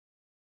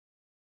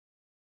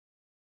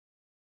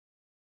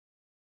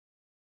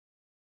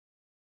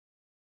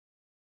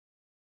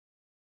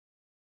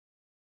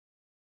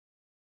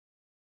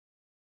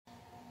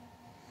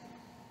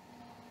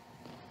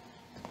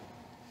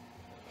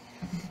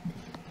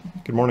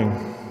Good morning,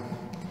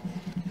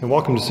 and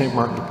welcome to St.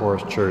 Martin de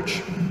Porres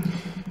Church.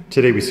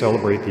 Today we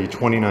celebrate the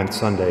 29th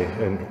Sunday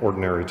in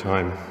Ordinary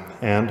Time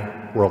and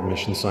World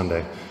Mission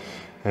Sunday,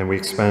 and we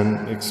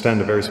extend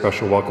a very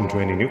special welcome to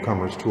any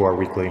newcomers to our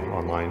weekly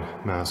online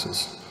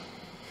Masses.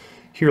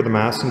 Here are the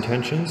Mass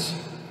intentions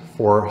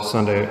for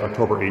Sunday,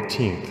 October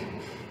 18th.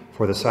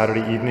 For the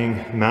Saturday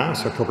evening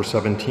Mass, October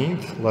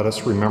 17th, let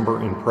us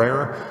remember in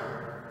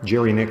prayer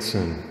Jerry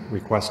Nixon,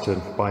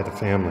 requested by the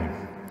family.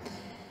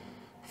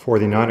 For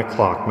the 9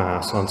 o'clock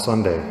Mass on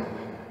Sunday,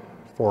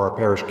 for our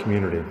parish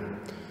community.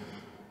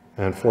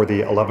 And for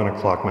the 11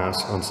 o'clock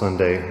Mass on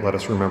Sunday, let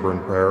us remember in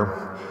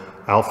prayer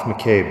Alf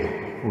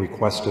McCabe,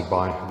 requested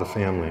by the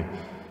family,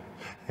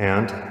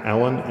 and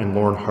Ellen and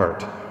Lorne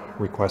Hart,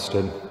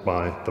 requested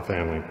by the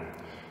family.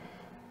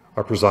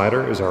 Our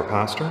presider is our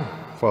pastor,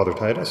 Father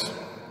Titus.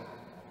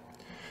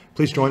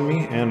 Please join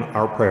me in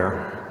our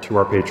prayer to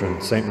our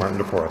patron, St. Martin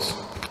de Porres.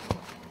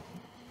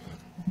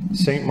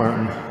 St.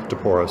 Martin de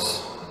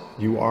Porres,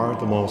 you are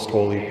the most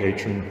holy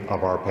patron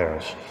of our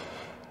parish.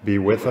 Be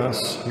with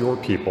us, your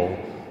people,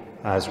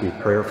 as we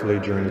prayerfully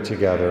journey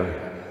together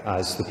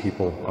as the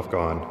people of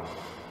God.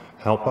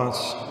 Help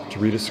us to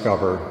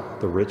rediscover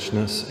the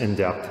richness and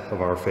depth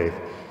of our faith.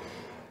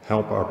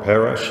 Help our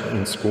parish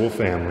and school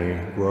family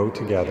grow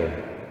together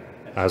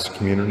as a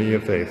community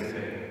of faith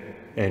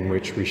in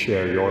which we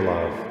share your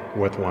love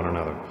with one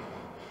another.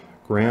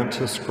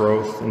 Grant us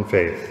growth in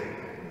faith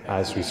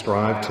as we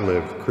strive to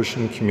live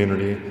Christian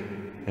community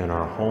in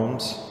our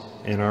homes,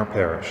 in our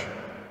parish,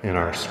 in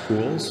our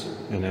schools,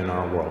 and in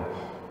our world.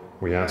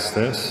 We ask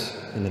this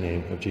in the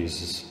name of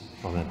Jesus.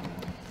 Amen.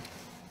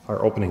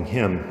 Our opening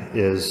hymn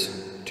is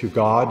 "To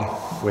God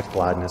with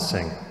Gladness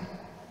Sing."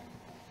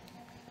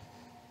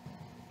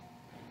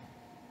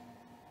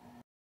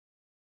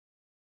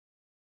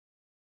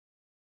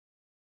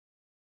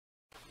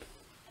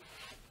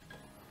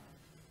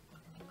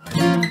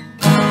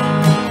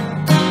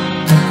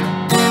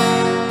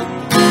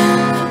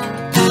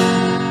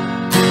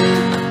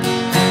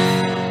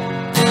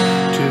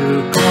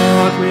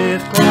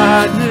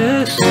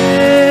 Gladness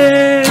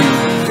sing,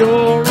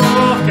 your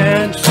rock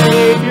and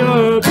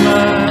Savior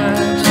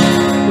bless.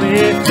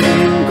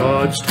 Within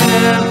God's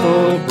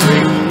temple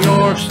bring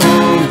your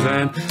songs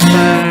and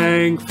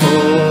thankfulness.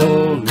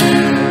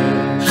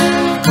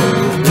 O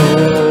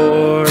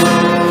Lord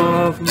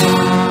of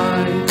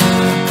might,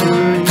 to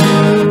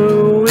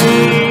you we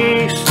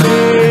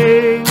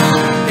sing,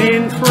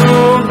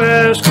 enthroned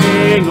as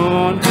King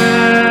on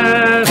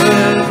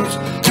heaven's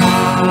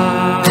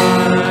height.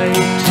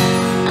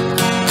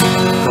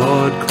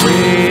 God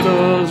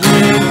cradles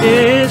in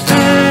his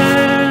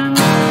hand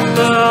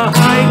the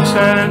heights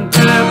and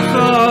depths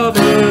of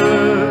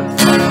earth.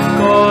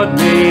 God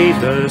made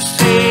the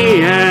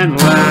sea and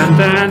land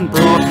and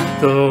brought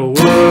the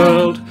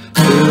world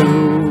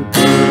to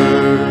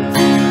birth.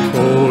 O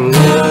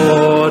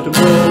Lord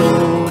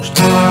most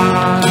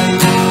high,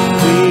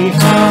 we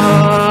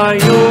are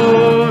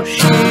your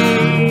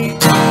sheep.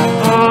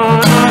 On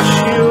us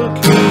you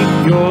keep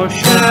your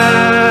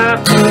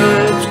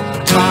shepherds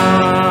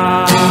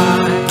high.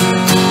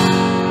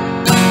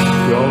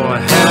 Your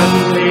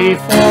heavenly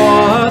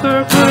Father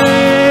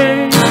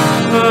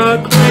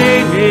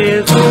proclaim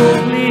his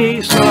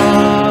only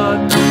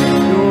Son.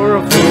 Your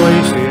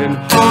voice in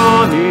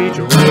homage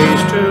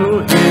raised to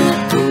him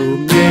who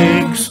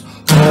makes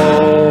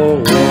all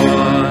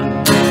one.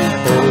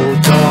 O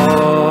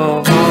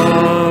dove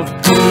of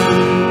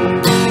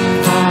peace,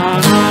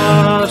 on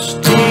us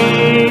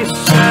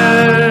descend,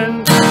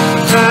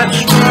 that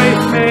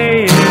strife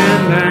may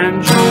end and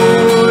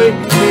joy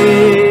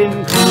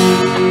increase.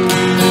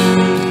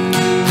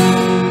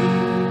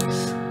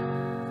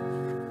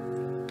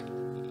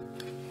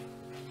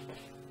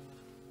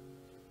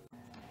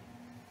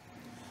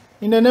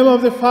 In the name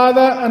of the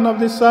Father, and of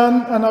the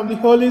Son, and of the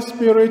Holy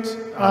Spirit.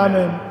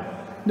 Amen.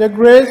 The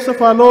grace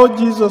of our Lord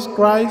Jesus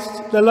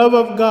Christ, the love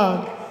of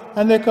God,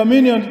 and the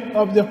communion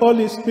of the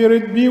Holy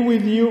Spirit be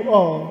with you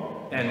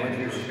all. And with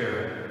your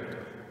spirit.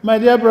 My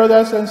dear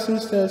brothers and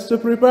sisters, to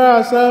prepare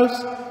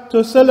ourselves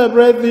to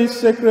celebrate these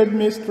sacred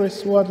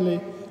mysteries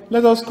worthily,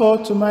 let us call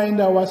to mind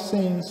our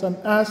sins and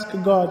ask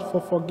God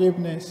for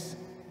forgiveness.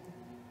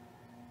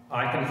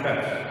 I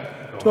confess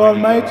To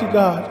Almighty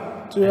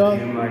God, to all,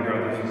 you, my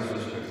brothers and sisters,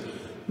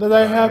 that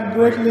I have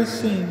greatly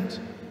sinned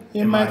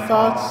in my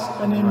thoughts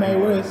and in my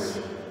ways,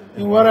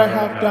 in what I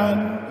have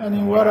done and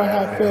in what I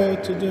have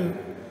failed to do,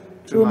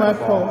 through my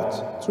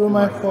fault, through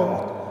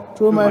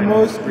my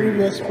most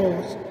grievous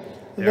fault.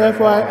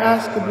 Therefore I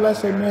ask the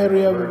Blessed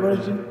Mary, ever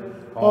Virgin,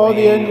 all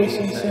the angels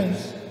and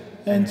saints,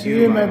 and to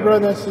you, my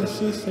brothers and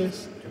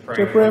sisters,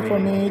 to pray for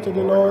me to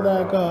the Lord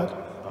our God.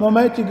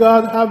 Almighty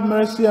God, have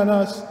mercy on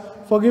us,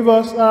 forgive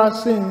us our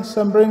sins,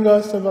 and bring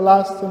us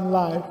everlasting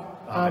life.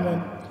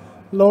 Amen.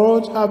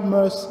 Lord, have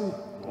mercy.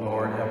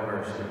 Lord, have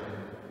mercy.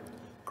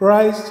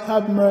 Christ,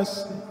 have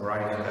mercy.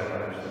 Christ, have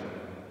mercy.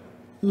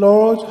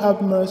 Lord,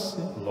 have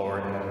mercy.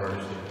 Lord, have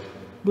mercy.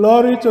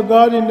 Glory to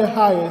God in the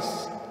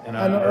highest, And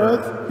on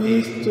earth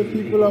peace to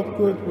people of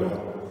good will.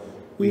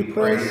 We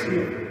praise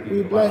you,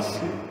 we bless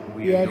you,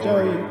 we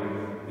adore you,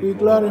 we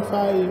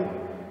glorify you,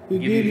 we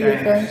give you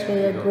thanks for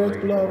your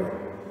great glory.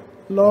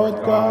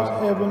 Lord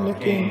God, heavenly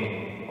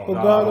King, O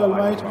God,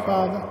 almighty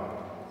Father,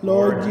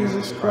 Lord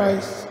Jesus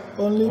Christ,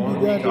 only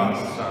begotten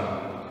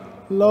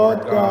Son,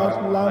 Lord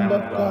God, Lamb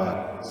of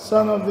God,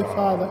 Son of the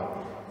Father,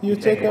 you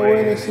take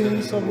away the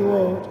sins of the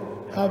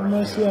world, have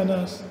mercy on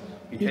us.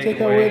 You take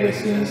away the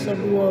sins of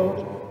the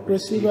world,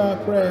 receive our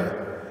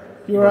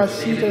prayer. You are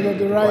seated at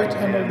the right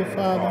hand of the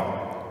Father,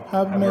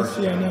 have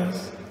mercy on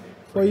us.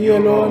 For you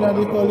alone are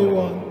the Holy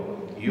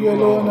One, you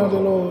alone are the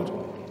Lord,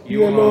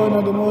 you alone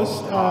are the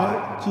Most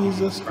High,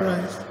 Jesus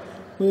Christ,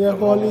 with the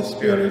Holy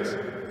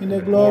Spirit, in the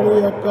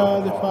glory of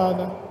God the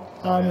Father.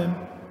 Amen.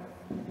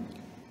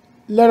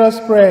 Let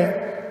us pray.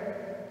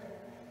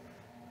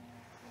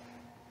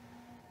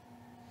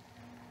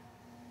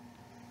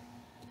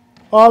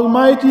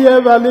 Almighty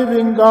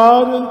ever-living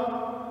God,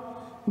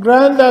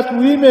 grant that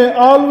we may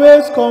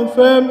always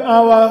confirm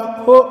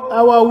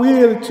our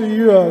will to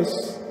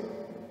yours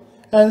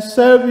and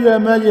serve your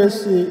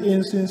majesty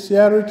in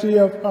sincerity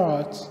of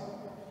heart.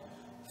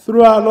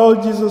 Through our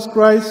Lord Jesus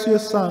Christ, your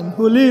Son,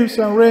 who lives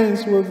and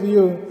reigns with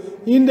you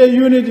in the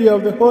unity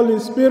of the Holy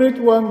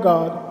Spirit, one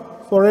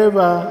God,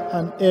 forever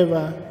and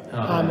ever.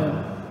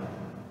 Amen.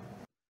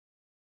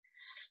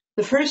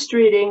 The first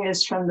reading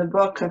is from the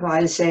book of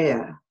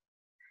Isaiah.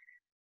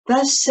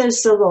 Thus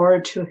says the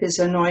Lord to his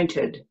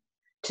anointed,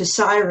 to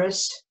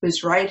Cyrus,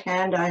 whose right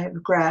hand I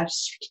have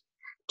grasped,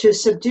 to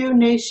subdue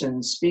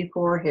nations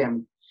before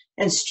him,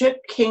 and strip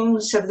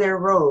kings of their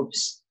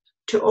robes,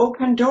 to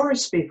open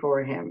doors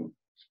before him,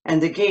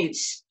 and the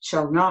gates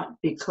shall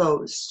not be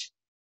closed.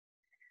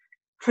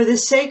 For the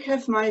sake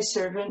of my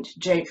servant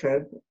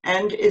Jacob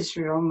and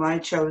Israel, my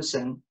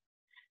chosen,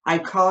 I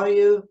call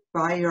you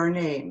by your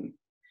name.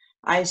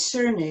 I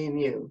surname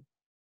you,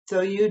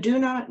 though you do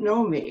not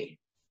know me.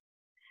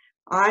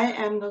 I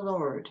am the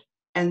Lord,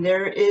 and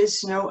there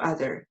is no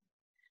other.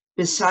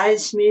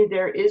 Besides me,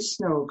 there is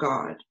no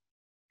God.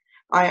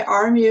 I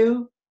arm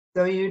you,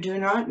 though you do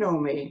not know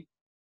me,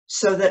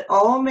 so that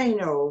all may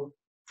know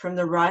from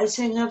the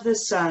rising of the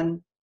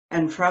sun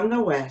and from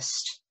the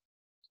west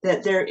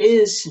that there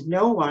is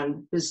no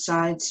one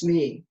besides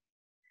me.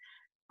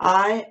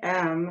 I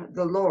am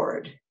the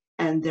Lord,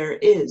 and there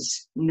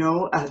is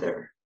no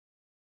other.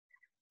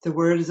 The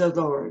word of the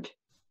Lord.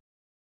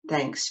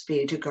 Thanks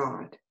be to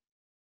God.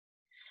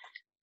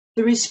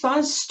 The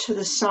response to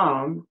the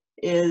psalm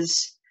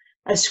is,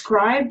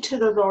 ascribe to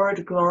the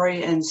Lord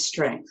glory and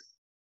strength.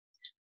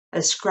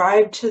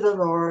 Ascribe to the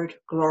Lord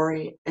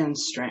glory and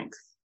strength.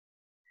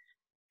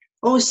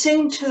 Oh,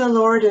 sing to the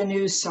Lord a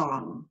new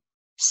song.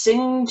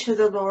 Sing to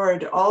the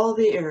Lord all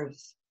the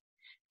earth.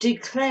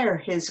 Declare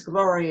his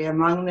glory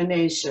among the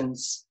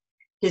nations,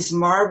 his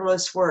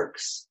marvelous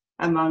works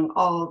among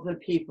all the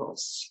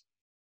peoples.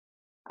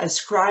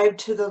 Ascribe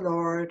to the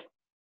Lord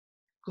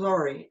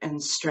glory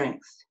and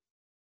strength.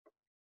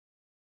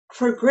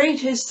 For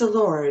great is the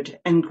Lord,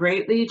 and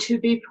greatly to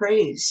be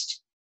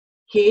praised.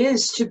 He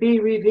is to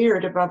be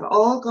revered above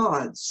all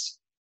gods,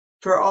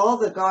 for all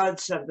the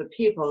gods of the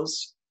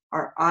peoples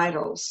are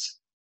idols,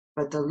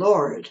 but the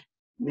Lord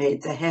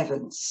made the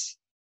heavens.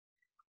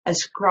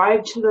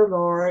 Ascribe to the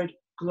Lord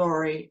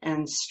glory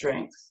and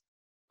strength.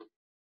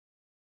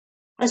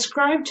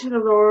 Ascribe to the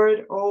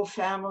Lord, O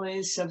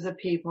families of the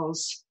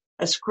peoples.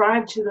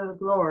 Ascribe to the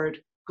Lord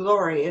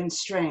glory and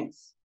strength.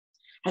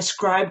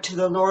 Ascribe to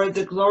the Lord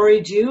the glory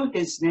due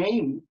his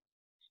name.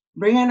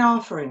 Bring an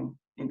offering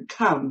and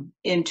come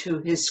into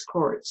his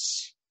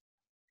courts.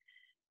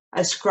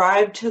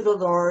 Ascribe to the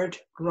Lord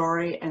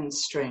glory and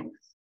strength.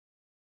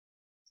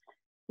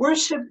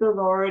 Worship the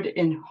Lord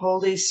in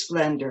holy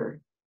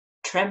splendor.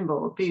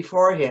 Tremble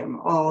before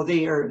him, all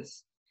the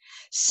earth.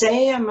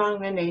 Say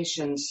among the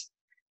nations,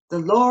 the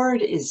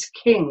Lord is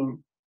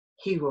king.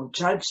 He will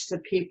judge the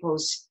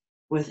peoples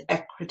with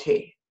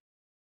equity.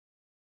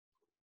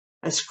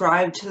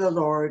 Ascribe to the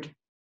Lord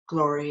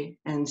glory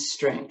and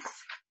strength.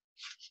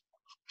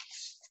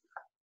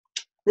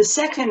 The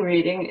second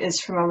reading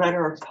is from a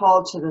letter of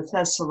Paul to the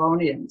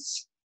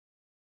Thessalonians.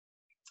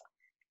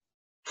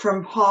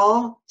 From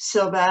Paul,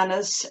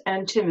 Silvanus,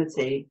 and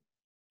Timothy,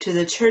 to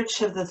the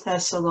church of the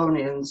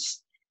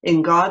Thessalonians,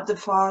 in God the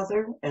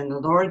Father and the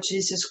Lord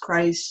Jesus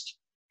Christ,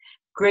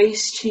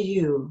 grace to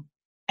you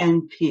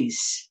and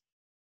peace.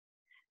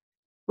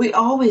 We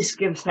always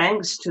give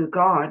thanks to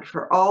God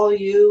for all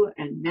you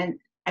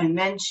and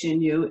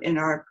mention you in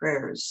our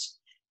prayers,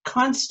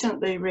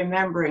 constantly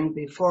remembering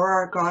before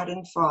our God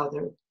and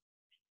Father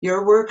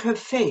your work of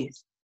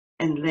faith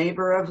and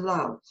labor of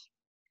love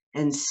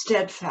and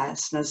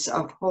steadfastness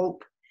of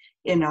hope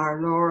in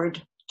our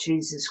Lord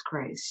Jesus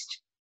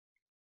Christ.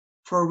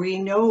 For we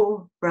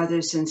know,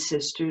 brothers and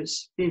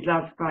sisters,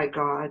 beloved by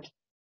God,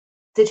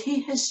 that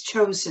he has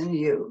chosen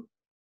you,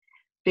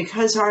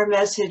 because our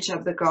message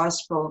of the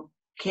gospel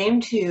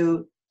came to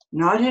you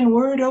not in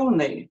word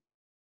only,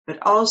 but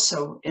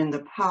also in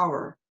the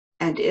power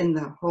and in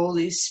the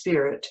Holy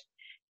Spirit,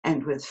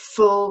 and with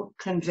full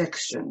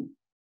conviction.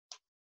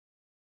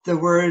 The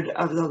word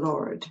of the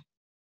Lord.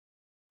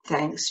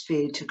 Thanks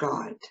be to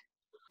God.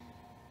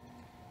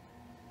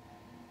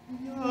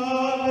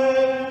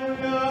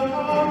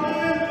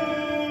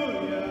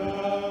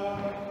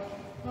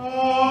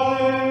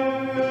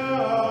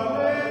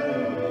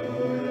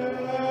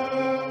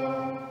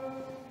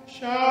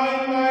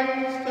 Shine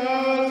like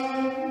stars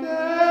in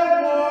the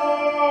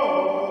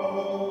world,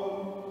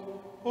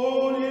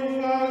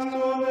 holding fast to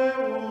the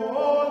word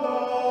of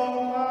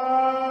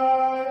life.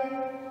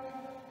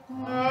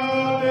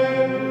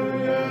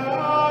 Hallelujah,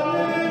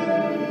 hallelujah,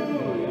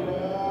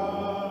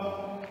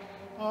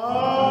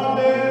 hallelujah,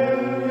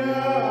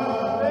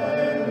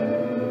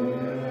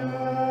 hallelujah.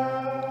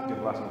 Give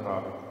blessing,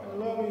 Father. And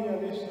Lord, we are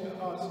listening to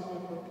us, we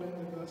proclaim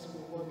the gospel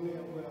boldly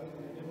and well in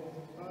the name of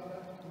the Father,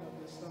 and of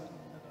the Son,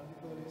 and of the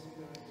Holy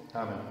Spirit.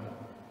 Amen.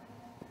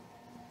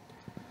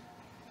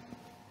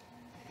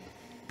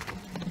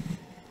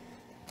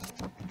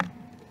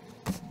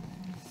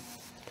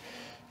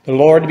 The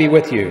Lord be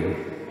with you.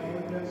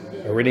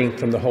 A reading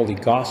from the Holy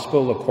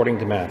Gospel according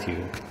to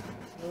Matthew.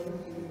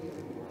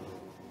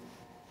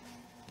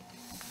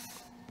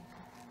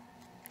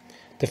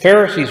 The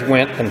Pharisees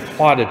went and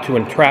plotted to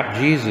entrap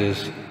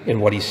Jesus in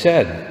what he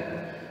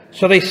said.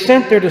 So they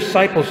sent their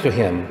disciples to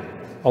him,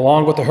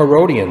 along with the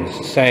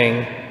Herodians,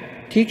 saying,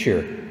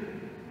 "Teacher,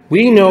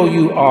 we know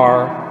you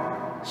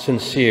are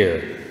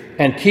sincere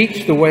and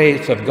teach the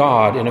ways of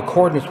God in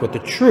accordance with the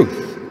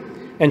truth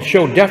and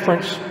show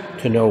deference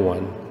to no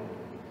one.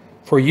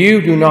 For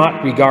you do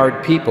not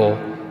regard people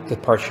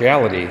with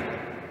partiality.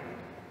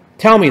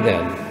 Tell me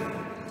then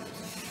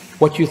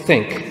what you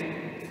think.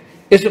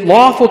 Is it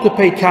lawful to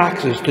pay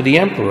taxes to the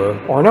emperor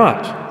or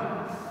not?"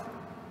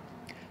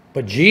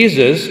 But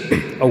Jesus,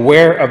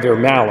 aware of their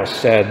malice,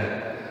 said,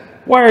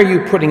 "Why are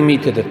you putting me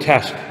to the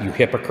test, you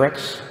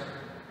hypocrites?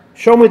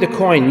 Show me the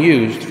coin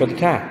used for the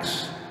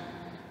tax."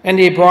 And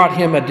they brought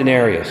him a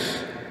denarius.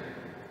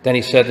 Then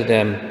he said to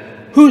them,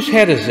 "Whose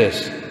head is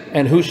this,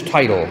 and whose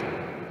title?"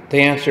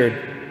 They answered,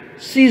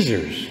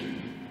 "Caesar's."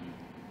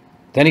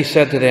 Then he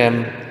said to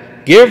them,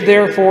 "Give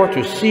therefore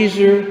to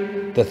Caesar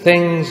the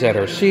things that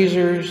are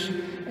Caesar's,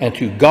 and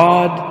to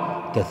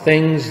God the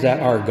things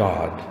that are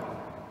God."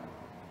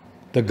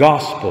 The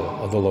Gospel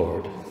of the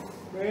Lord.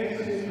 Praise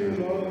to you,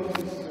 Lord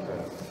Jesus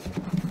Christ.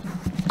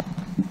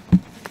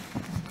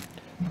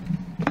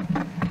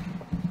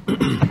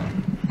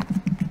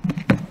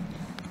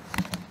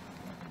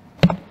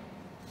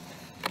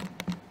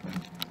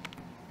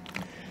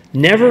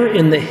 Never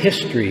in the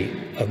history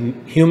of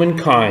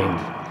humankind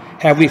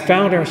have we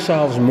found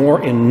ourselves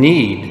more in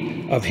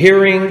need of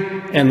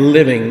hearing and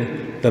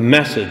living the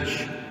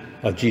message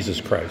of Jesus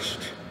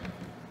Christ.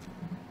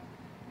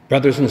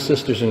 Brothers and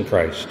sisters in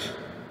Christ,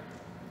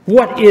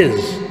 what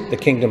is the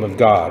kingdom of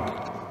God?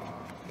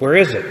 Where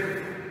is it?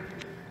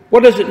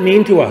 What does it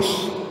mean to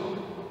us?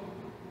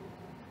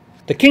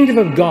 The kingdom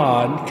of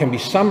God can be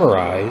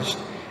summarized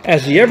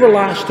as the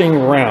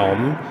everlasting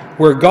realm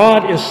where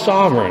God is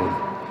sovereign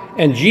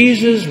and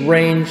Jesus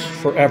reigns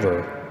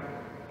forever.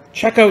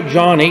 Check out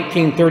John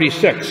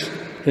 18:36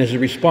 in his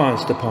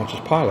response to Pontius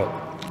Pilate.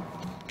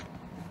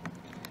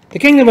 The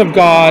kingdom of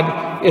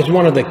God is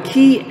one of the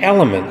key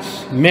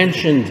elements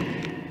mentioned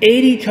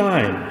 80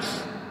 times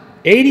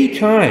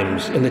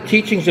in the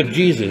teachings of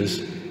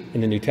Jesus in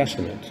the New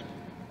Testament.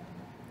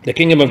 The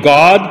kingdom of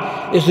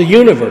God is the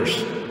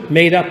universe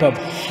made up of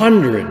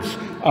hundreds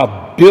of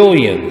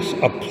billions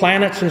of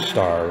planets and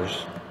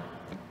stars.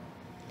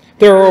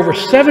 There are over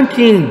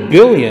 17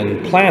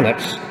 billion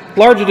planets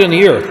larger than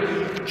the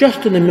Earth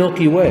just in the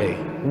Milky Way,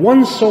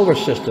 one solar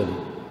system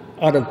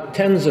out of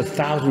tens of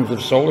thousands of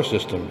solar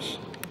systems,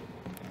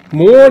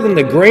 more than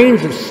the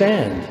grains of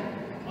sand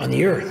on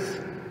the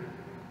Earth.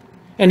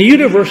 And the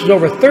universe is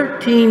over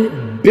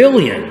 13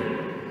 billion,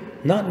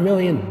 not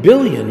million,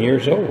 billion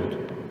years old.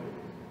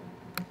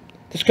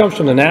 This comes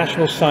from the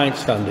National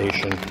Science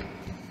Foundation.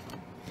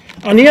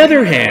 On the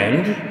other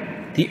hand,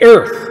 the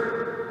Earth,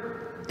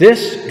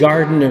 this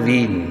Garden of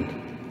Eden,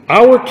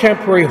 our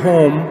temporary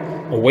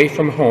home away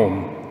from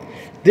home,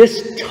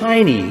 this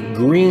tiny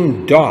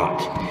green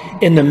dot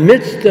in the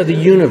midst of the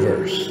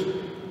universe,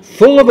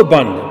 full of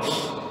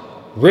abundance,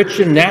 rich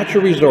in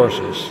natural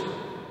resources,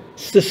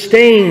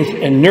 sustains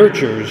and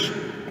nurtures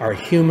our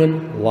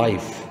human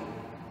life.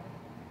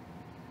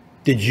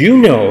 Did you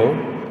know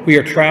we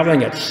are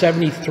traveling at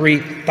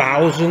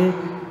 73,000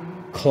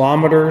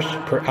 kilometers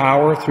per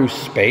hour through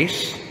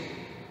space?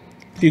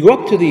 If you go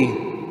up to the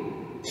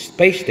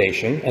space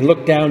station and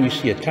look down, you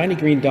see a tiny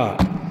green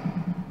dot.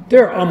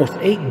 There are almost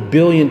 8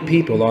 billion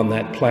people on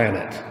that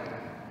planet,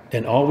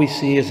 and all we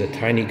see is a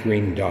tiny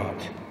green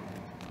dot.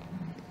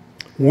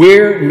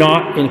 We're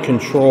not in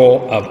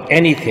control of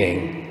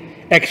anything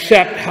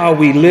except how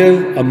we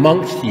live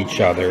amongst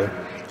each other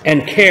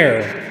and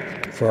care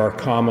for our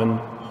common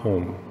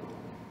home.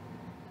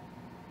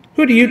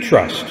 Who do you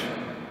trust?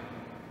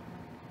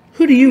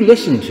 Who do you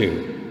listen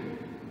to?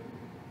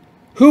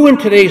 Who in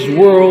today's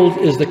world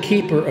is the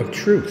keeper of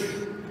truth?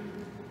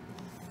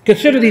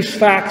 Consider these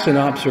facts and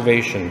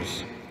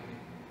observations.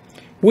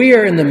 We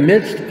are in the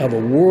midst of a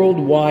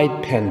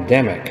worldwide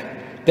pandemic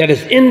that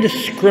is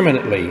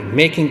indiscriminately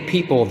making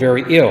people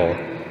very ill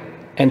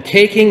and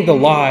taking the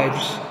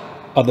lives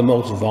of the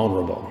most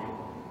vulnerable.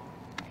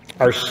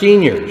 Our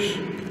seniors,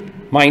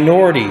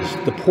 minorities,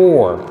 the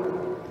poor,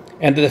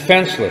 and the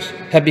defenseless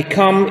have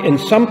become, in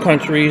some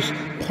countries,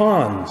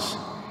 pawns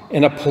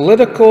in a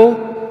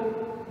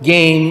political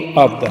game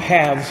of the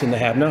haves and the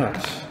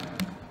have-nots.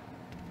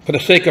 For the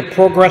sake of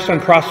progress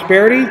and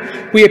prosperity,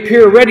 we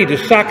appear ready to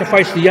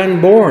sacrifice the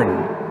unborn,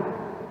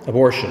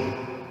 abortion,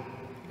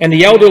 and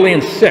the elderly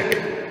and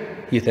sick,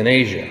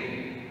 euthanasia.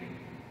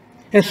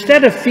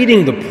 Instead of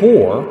feeding the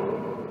poor,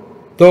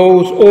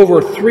 those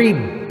over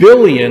 3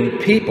 billion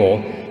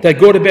people that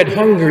go to bed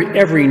hungry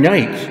every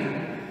night,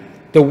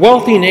 the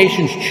wealthy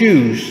nations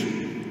choose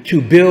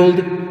to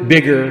build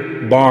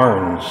bigger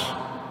barns.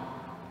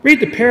 Read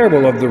the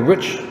parable of the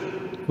rich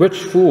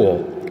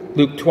fool,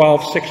 Luke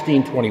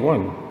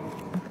 12:16-21.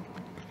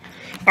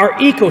 Our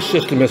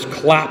ecosystem is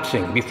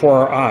collapsing before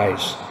our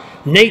eyes.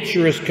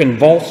 Nature is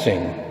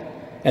convulsing,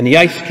 and the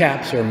ice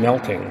caps are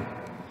melting.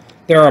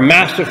 There are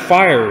massive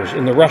fires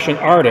in the Russian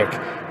Arctic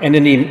and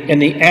in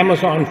the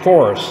Amazon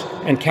forest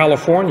and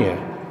California.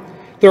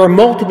 There are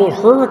multiple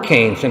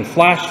hurricanes and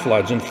flash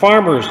floods, and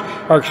farmers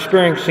are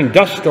experiencing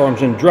dust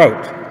storms and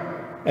drought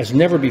as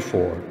never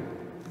before.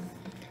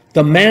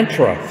 The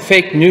mantra,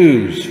 fake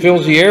news,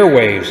 fills the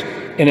airwaves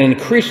in an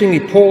increasingly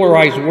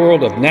polarized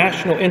world of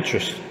national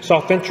interest,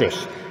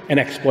 self-interest, and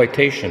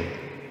exploitation.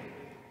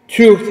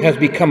 Truth has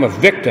become a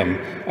victim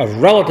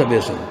of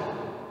relativism,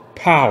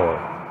 power,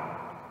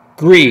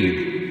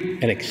 greed,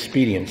 and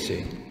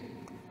expediency.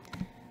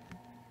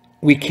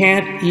 We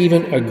can't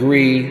even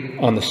agree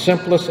on the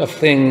simplest of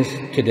things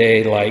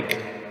today,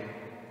 like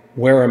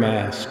wear a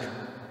mask,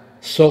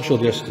 social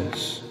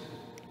distance,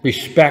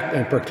 respect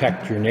and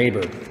protect your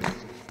neighbor.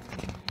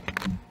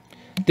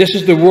 This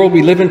is the world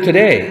we live in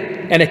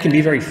today, and it can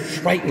be very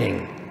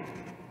frightening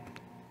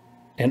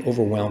and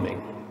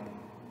overwhelming.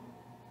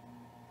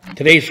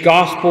 Today's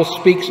gospel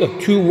speaks of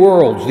two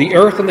worlds, the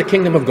earth and the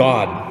kingdom of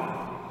God.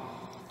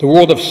 The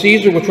world of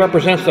Caesar, which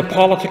represents the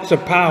politics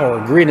of power,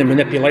 greed, and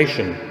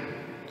manipulation.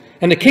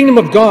 And the kingdom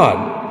of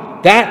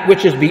God, that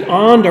which is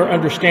beyond our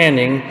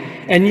understanding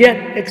and yet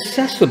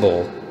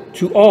accessible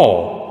to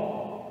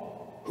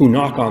all who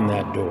knock on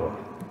that door.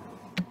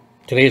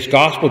 Today's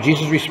gospel,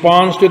 Jesus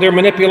responds to their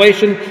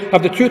manipulation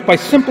of the truth by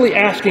simply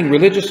asking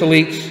religious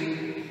elites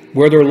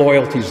where their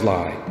loyalties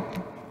lie.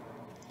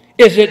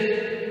 Is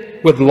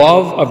it with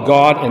love of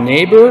God and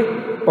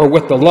neighbor, or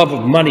with the love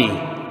of money,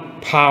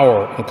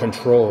 power, and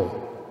control?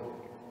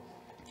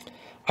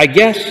 I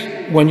guess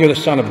when you're the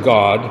Son of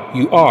God,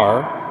 you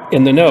are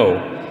in the know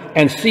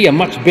and see a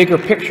much bigger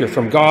picture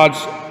from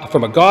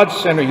a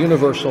God-centered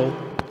universal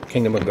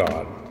kingdom of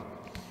God.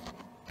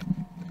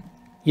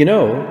 You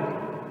know,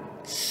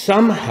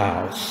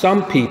 somehow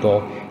some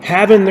people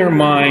have in their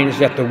minds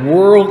that the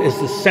world is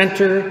the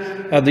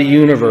center of the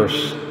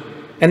universe,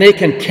 and they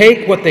can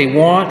take what they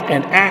want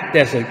and act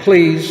as they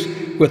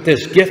please with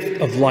this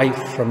gift of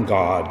life from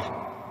God.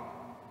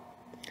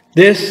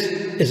 This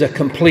is a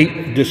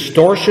complete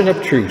distortion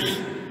of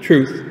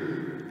truth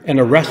and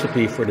a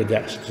recipe for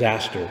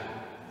disaster.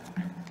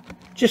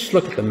 Just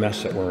look at the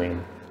mess that we're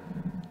in.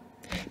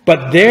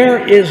 But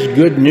there is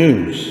good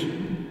news.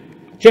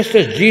 Just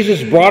as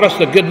Jesus brought us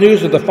the good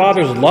news of the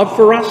Father's love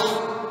for us,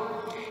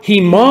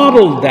 he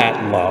modeled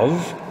that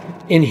love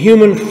in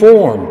human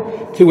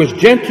form through his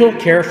gentle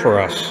care for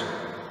us,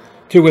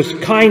 through his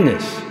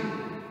kindness,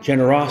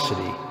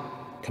 generosity,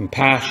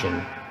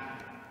 compassion,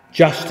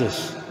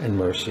 justice, and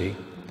mercy.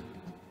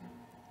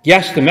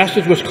 Yes, the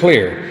message was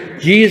clear.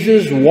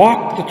 Jesus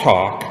walked the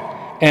talk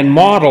and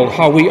modeled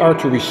how we are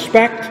to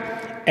respect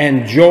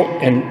and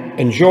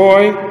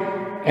enjoy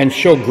and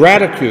show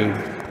gratitude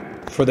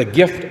for the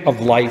gift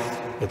of life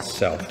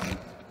itself.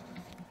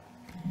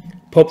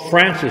 Pope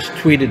Francis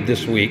tweeted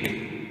this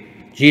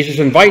week, Jesus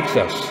invites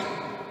us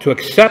to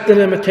accept an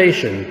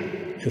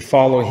invitation to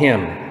follow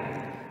him,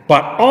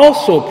 but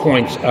also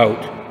points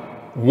out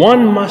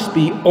one must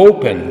be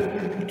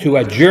open to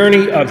a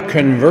journey of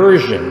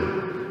conversion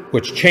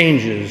which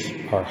changes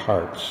our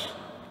hearts.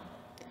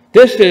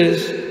 This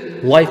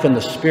is life in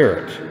the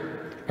Spirit,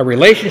 a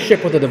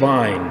relationship with the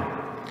divine,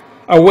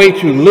 a way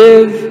to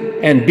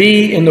live and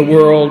be in the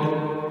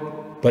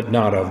world, but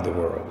not of the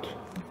world.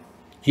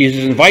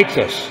 Jesus invites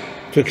us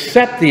to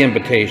accept the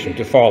invitation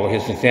to follow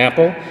his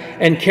example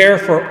and care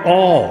for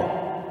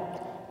all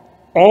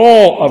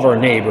of our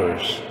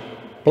neighbors,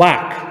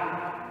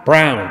 black,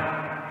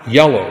 brown,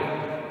 yellow,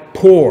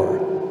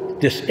 poor,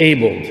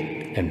 disabled,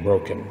 and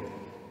broken.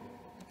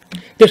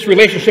 This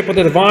relationship with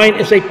the divine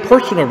is a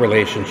personal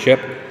relationship,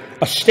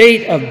 a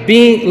state of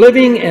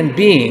living and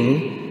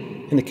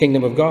being in the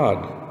kingdom of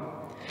God.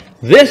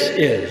 This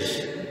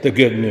is the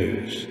good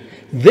news.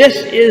 This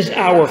is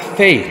our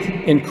faith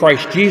in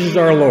Christ Jesus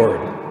our Lord.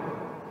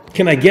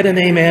 Can I get an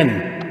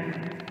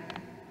amen?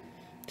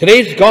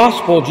 Today's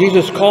gospel,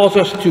 Jesus calls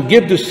us to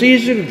give to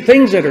Caesar the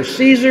things that are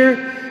Caesar,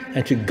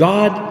 and to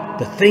God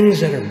the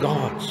things that are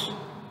God's.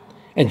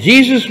 And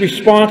Jesus'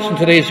 response in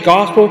today's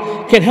gospel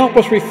can help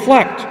us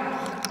reflect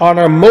on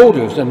our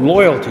motives and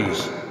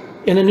loyalties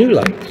in a new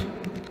light.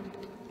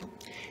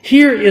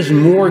 Here is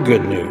more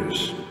good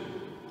news.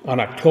 On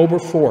October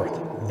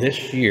 4th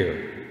this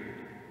year,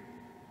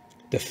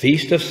 the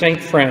feast of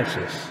St.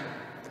 Francis,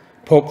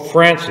 Pope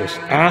Francis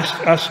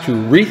asked us to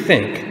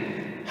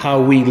rethink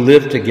how we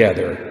live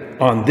together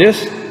on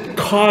this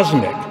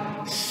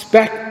cosmic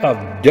speck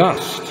of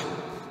dust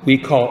we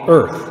call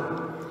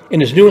Earth in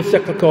his new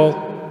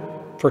encyclical,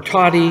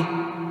 Fratelli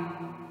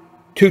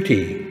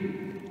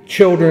Tutti,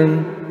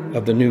 Children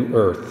of the New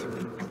Earth.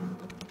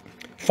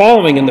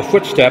 Following in the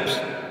footsteps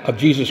of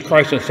Jesus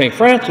Christ and St.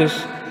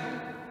 Francis,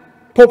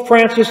 Pope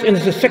Francis in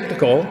his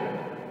encyclical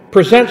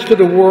presents to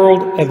the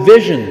world a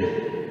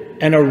vision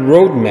and a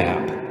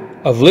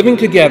roadmap of living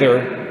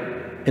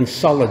together in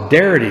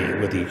solidarity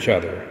with each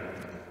other.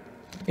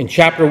 In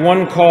chapter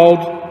 1,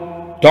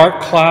 called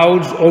Dark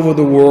Clouds Over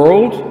the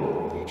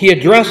World, he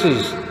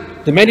addresses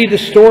the many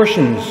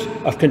distortions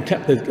of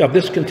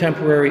this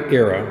contemporary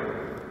era.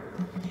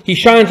 He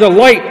shines a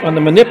light on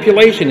the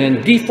manipulation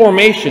and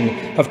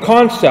deformation of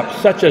concepts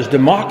such as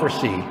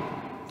democracy,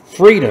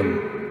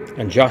 freedom,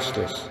 and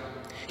justice.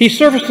 He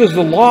surfaces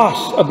the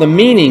loss of the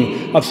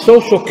meaning of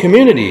social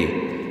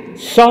community,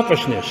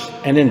 selfishness,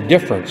 and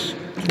indifference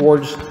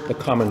towards the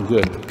common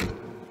good.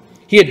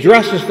 He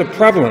addresses the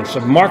prevalence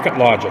of market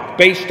logic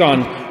based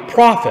on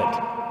profit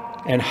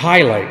and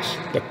highlights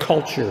the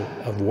culture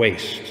of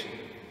waste.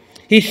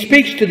 He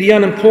speaks to the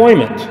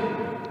unemployment,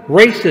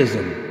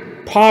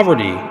 racism,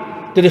 poverty,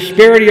 the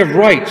disparity of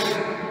rights,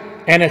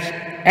 and its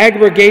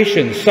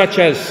aggregations such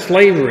as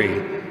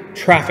slavery,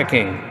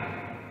 trafficking,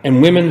 and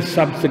women's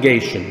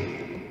subjugation.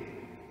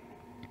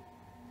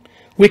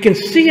 We can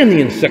see in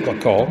the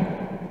encyclical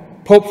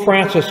Pope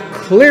Francis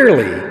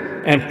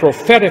clearly and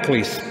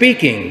prophetically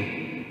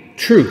speaking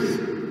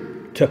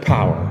truth to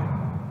power.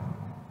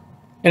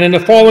 And in the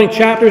following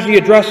chapters, he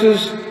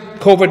addresses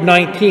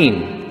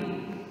COVID-19.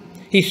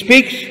 He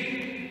speaks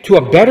to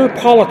a better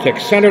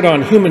politics centered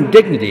on human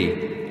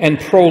dignity and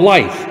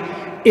pro-life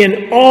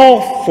in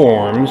all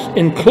forms,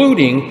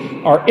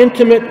 including our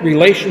intimate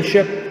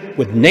relationship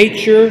with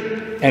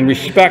nature and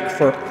respect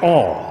for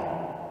all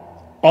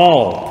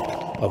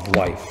of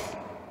life.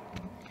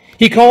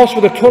 He calls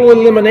for the total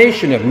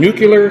elimination of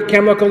nuclear,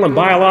 chemical, and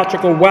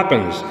biological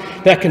weapons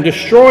that can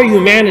destroy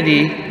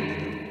humanity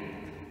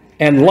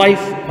and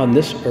life on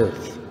this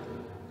earth.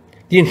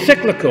 The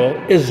encyclical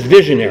is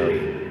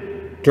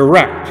visionary,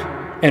 direct,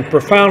 and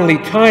profoundly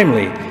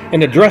timely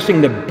in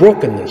addressing the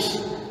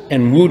brokenness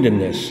and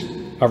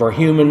woundedness of our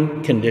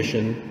human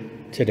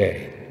condition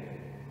today.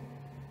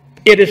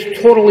 It is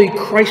totally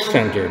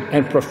Christ-centered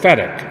and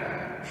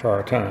prophetic for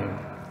our time.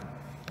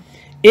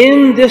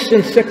 In this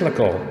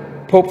encyclical,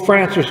 Pope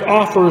Francis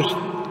offers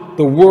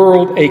the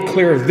world a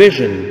clear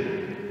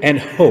vision and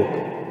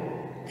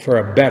hope for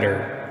a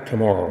better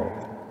tomorrow.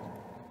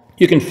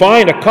 You can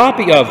find a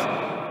copy of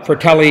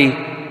Fratelli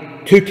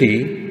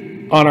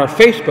Tutti on our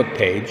Facebook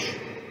page,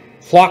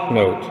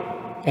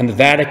 Flocknote, and the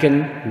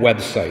Vatican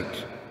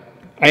website.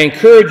 I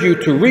encourage you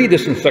to read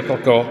this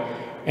encyclical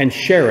and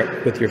share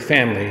it with your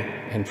family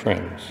and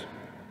friends.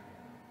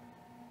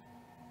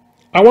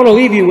 I want to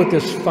leave you with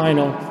this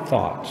final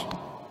thought.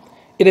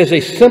 It is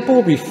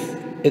simple,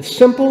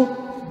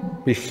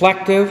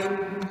 reflective,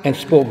 and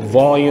spoke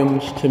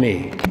volumes to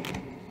me.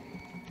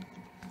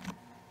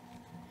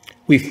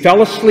 We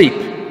fell asleep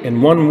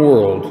in one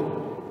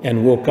world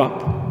and woke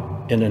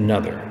up in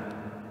another.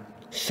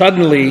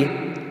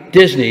 Suddenly,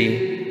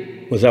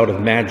 Disney was out of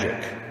magic.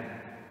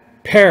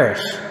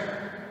 Paris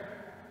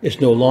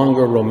is no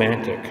longer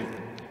romantic.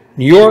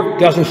 New York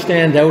doesn't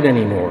stand out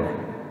anymore.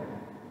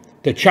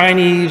 The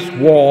Chinese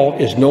wall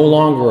is no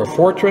longer a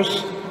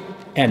fortress,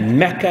 and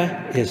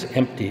Mecca is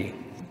empty.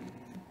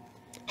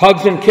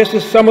 Hugs and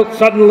kisses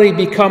suddenly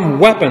become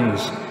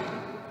weapons,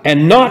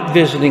 and not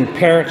visiting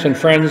parents and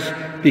friends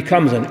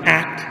becomes an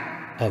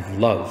act of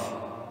love.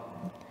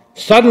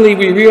 Suddenly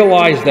we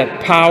realize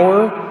that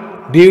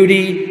power,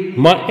 beauty,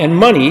 and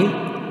money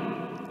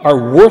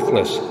are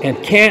worthless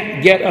and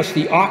can't get us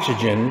the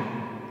oxygen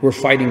we're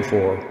fighting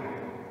for.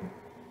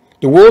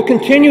 The world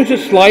continues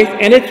its life,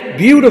 and it's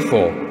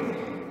beautiful.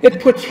 It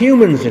puts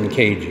humans in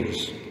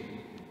cages.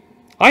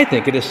 I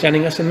think it is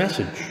sending us a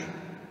message.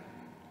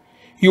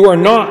 You are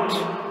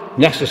not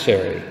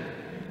necessary.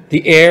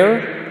 The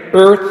air,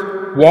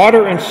 earth,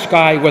 water, and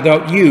sky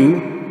without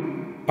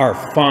you are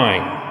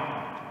fine.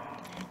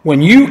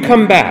 When you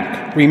come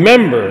back,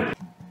 remember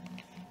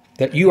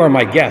that you are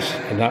my guest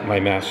and not my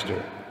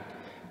master.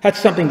 That's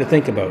something to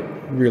think about,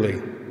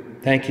 really.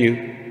 Thank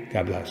you.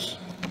 God bless.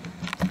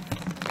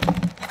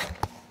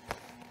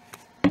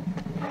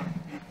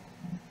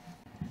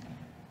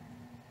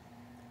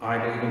 I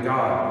believe in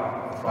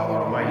God, the Father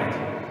Almighty,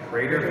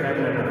 creator of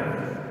heaven and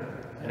earth,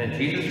 and in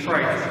Jesus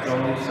Christ, his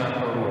only Son,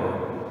 our Lord,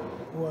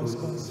 who was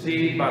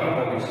conceived by the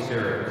Holy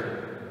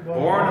Spirit,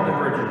 born of the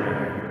Virgin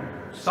Mary,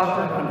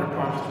 suffered under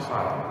Pontius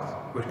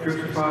Pilate, was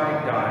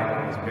crucified, died,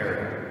 and was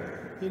buried.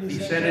 He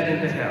descended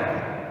into hell.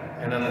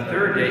 And on the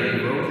third day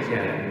he rose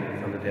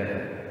again from the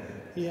dead.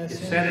 He He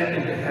ascended ascended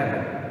into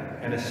heaven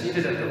and is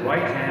seated at the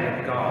right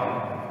hand of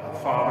God, the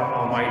Father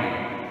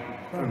Almighty.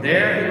 From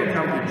there he will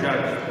come to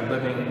judge the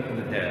living and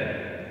the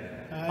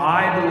dead.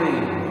 I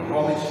believe in the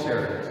Holy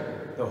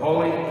Spirit, the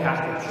Holy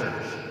Catholic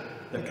Church,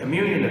 the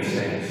communion of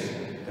saints,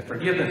 the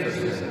forgiveness of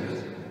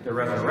sins, the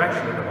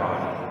resurrection of the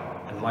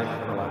body, and life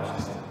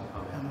everlasting.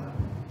 Amen.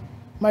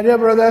 My dear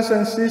brothers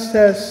and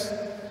sisters,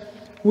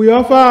 we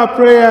offer our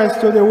prayers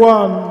to the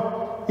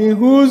one in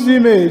whose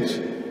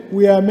image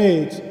we are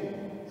made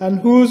and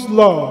whose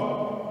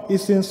law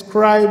is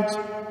inscribed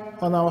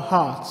on our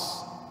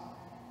hearts.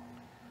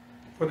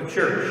 For the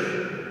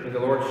Church, may the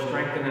Lord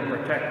strengthen and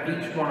protect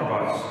each one of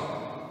us,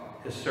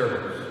 his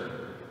servants.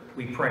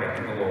 We pray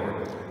to the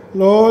Lord.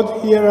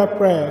 Lord, hear our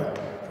prayer.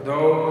 For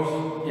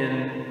those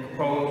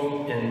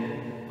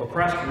in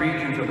oppressed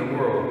regions of the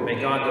world, may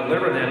God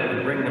deliver them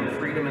and bring them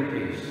freedom and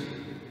peace.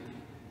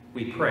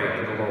 We pray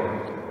to the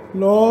Lord.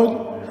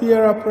 Lord,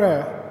 hear our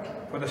prayer.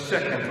 For the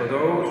sick and for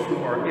those who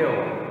are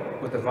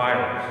ill with the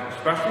virus,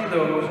 especially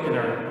those in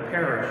our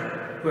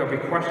parish who have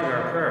requested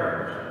our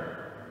prayers,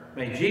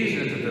 may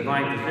Jesus, the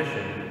divine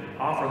physician,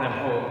 offer them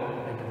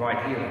hope and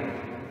provide healing.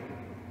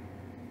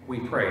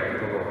 We pray to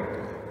the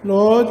Lord.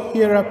 Lord,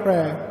 hear our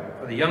prayer.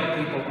 For the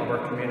young people of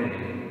our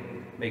community,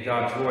 may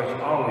God's voice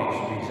always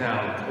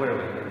resound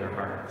clearly in their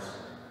hearts.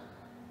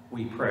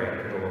 We pray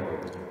to the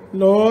Lord.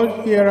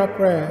 Lord, hear our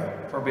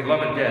prayer. For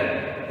beloved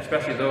dead,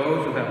 especially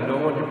those who have no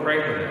one to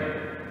pray for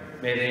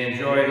them, may they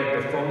enjoy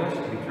the fullness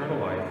of eternal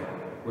life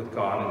with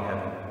God in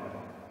heaven.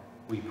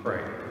 We pray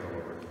to the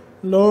Lord.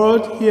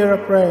 Lord, hear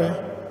our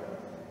prayer.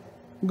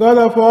 God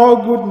of all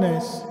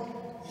goodness,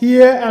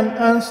 hear and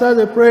answer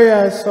the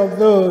prayers of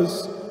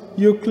those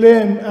you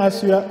claim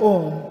as your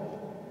own.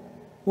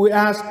 We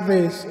ask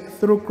this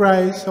through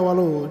Christ our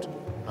Lord.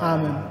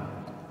 Amen.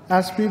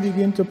 As we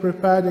begin to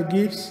prepare the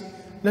gifts,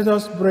 let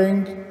us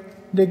bring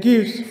the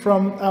gifts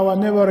from our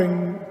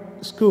neighboring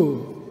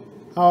school,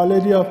 Our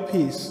Lady of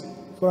Peace,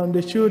 from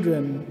the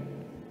children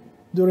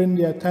during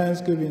their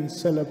Thanksgiving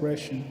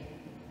celebration.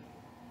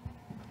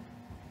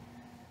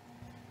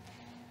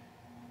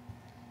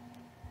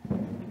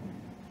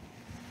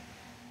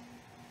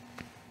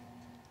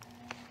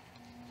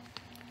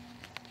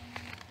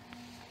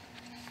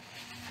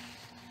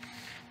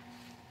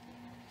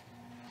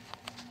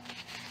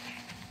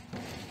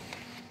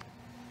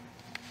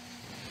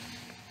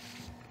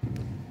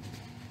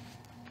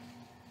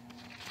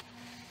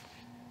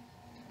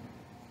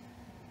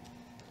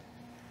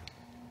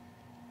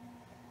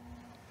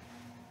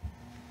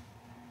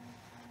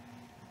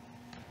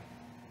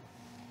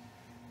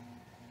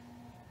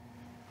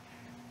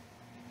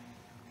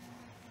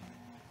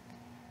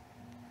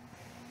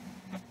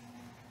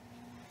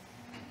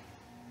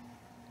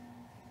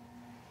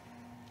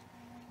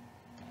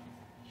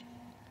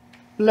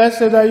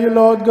 Blessed are you,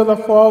 Lord God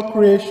of all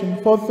creation,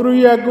 for through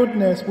your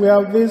goodness we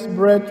have this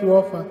bread to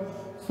offer,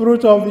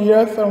 fruit of the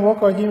earth and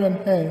work of human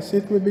hands.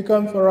 It will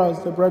become for us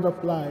the bread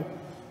of life.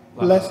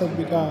 Blessed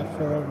be God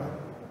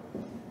forever.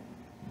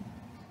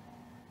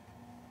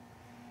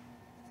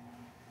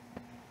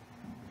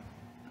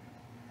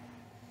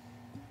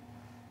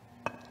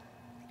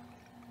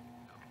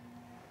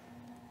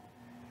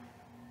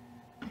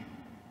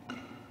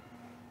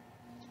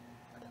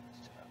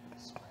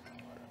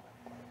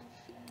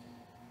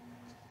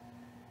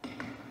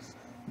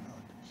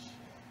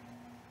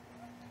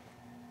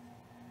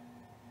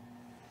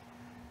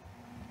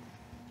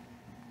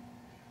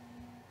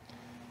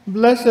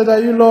 Blessed are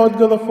you, Lord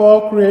God of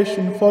all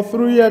creation, for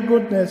through your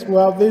goodness we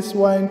have this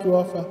wine to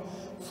offer,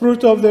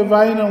 fruit of the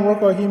vine and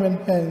work of human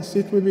hands.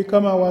 It will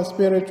become our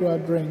spiritual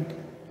drink.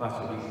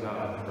 Blessed be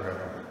God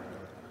forever.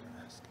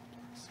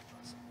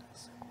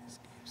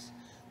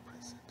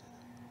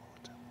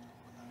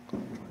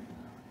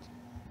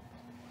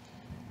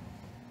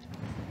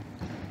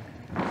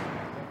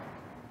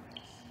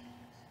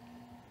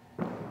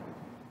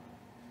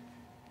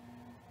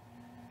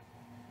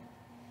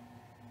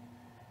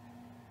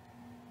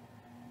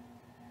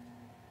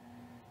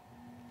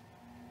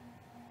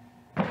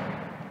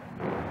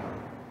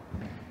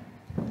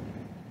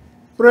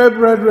 Pray,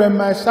 brethren,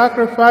 my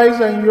sacrifice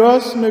and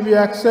yours may be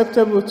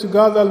acceptable to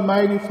God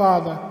Almighty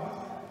Father.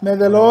 May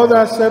the Lord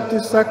accept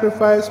this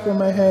sacrifice from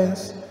my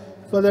hands,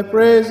 for the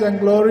praise and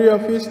glory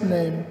of his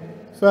name,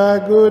 for our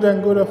good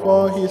and good of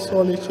all his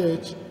holy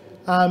church.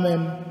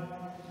 Amen.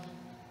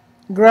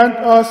 Grant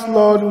us,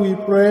 Lord, we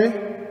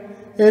pray,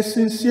 a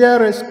sincere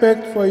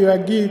respect for your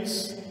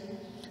gifts,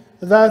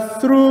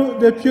 that through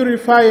the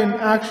purifying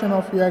action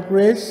of your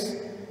grace,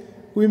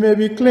 we may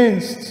be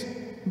cleansed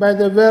by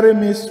the very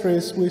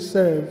mysteries we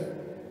serve.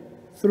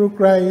 Through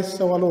Christ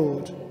our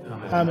Lord.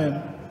 Amen.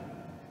 Amen.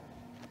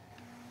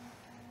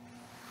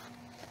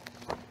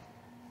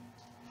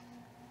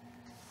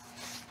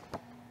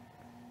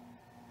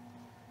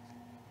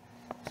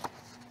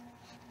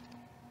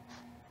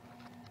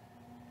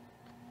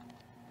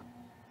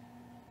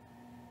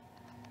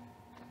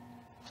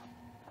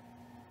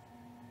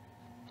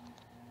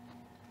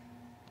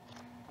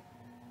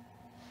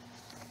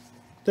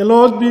 The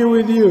Lord be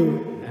with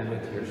you. And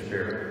with your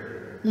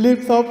spirit.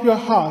 Lift up your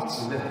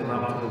hearts. Lift them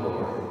up to the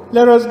Lord.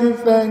 Let us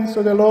give thanks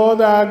to the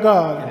Lord our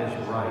God. It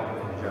is right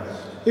and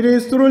just. It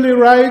is truly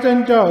right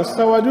and just,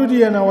 our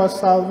duty and our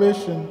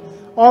salvation,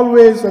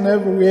 always and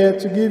everywhere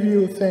to give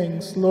you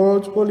thanks,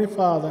 Lord, Holy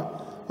Father,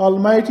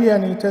 Almighty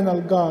and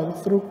eternal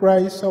God, through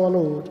Christ our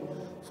Lord.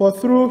 For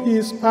through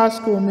his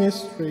paschal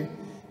mystery,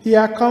 he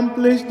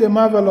accomplished the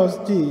marvelous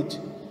deed,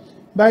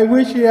 by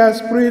which he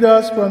has freed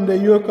us from the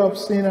yoke of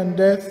sin and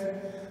death,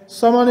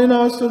 summoning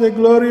us to the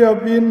glory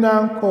of being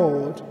now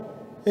called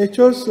a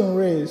chosen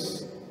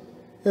race,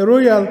 a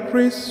royal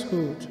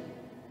priesthood,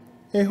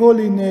 a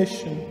holy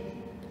nation,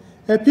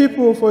 a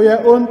people for your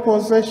own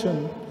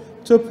possession,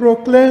 to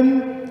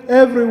proclaim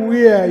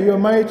everywhere your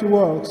mighty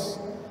works.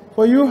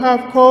 For you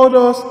have called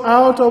us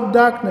out of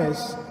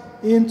darkness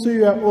into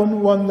your own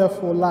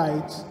wonderful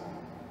light.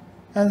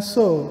 And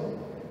so,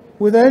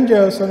 with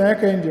angels and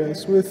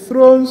archangels, with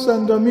thrones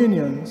and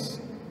dominions,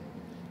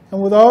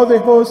 and with all the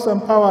hosts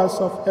and powers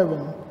of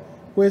heaven,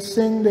 we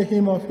sing the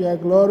hymn of your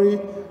glory,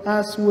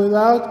 as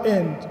without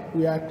end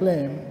we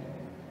acclaim.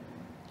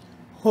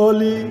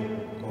 Holy,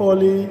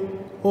 holy,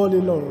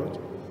 holy Lord,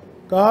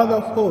 God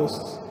of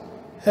hosts,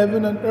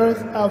 heaven and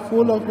earth are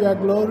full of your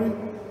glory.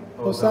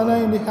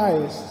 Hosanna in the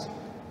highest.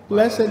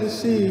 Blessed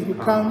is he who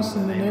comes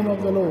in the name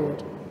of the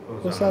Lord.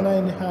 Hosanna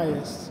in the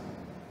highest.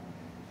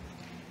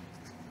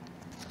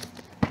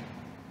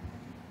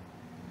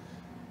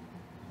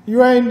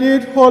 You are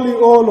indeed holy,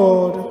 O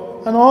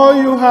Lord, and all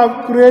you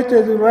have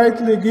created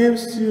rightly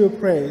gives you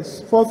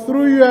praise. For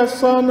through your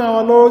Son,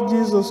 our Lord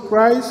Jesus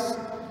Christ,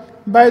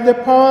 by the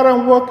power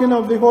and working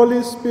of the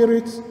Holy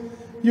Spirit,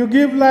 you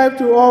give life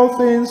to all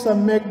things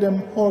and make them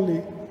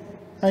holy.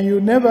 And you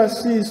never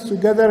cease to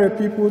gather a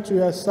people to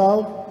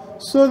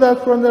yourself, so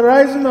that from the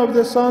rising of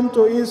the sun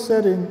to its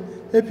setting,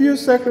 a pure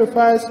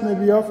sacrifice may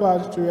be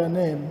offered to your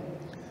name.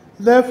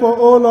 Therefore,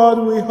 O Lord,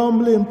 we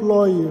humbly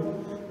implore you,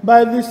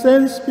 by the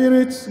same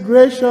Spirit,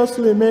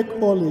 graciously make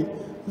holy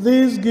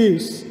these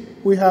gifts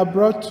we have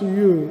brought to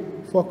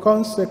you for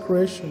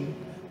consecration,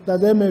 that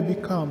they may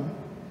become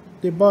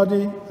the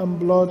body and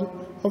blood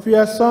of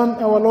your Son,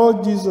 our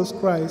Lord Jesus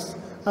Christ,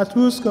 at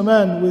whose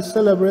command we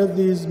celebrate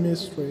these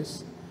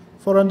mysteries.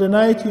 For on the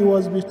night he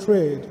was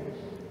betrayed,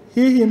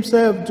 he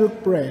himself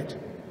took bread,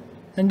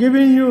 and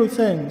giving you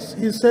thanks,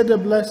 he said a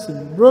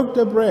blessing, broke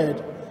the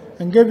bread,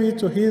 and gave it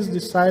to his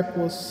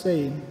disciples,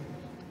 saying,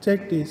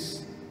 "Take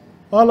this,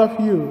 all of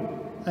you,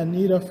 and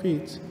eat of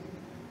it,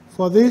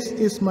 for this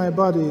is my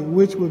body,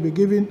 which will be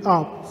given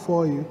up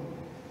for you."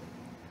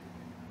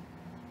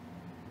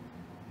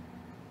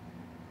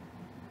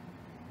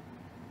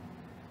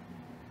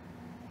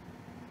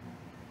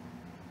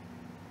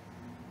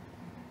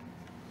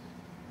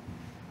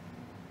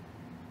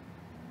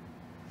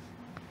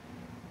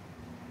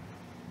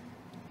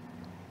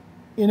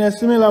 In a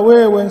similar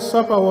way, when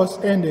supper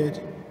was ended,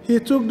 he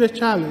took the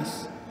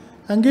chalice,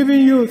 and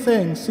giving you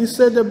thanks, he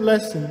said a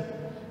blessing,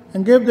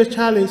 and gave the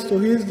chalice to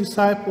his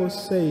disciples,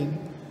 saying,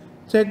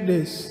 "Take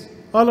this,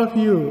 all of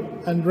you,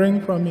 and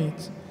drink from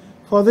it.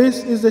 For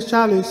this is the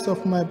chalice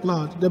of my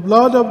blood, the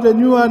blood of the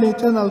new and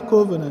eternal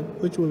covenant,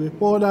 which will be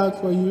poured out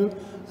for you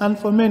and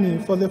for many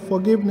for the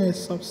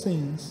forgiveness of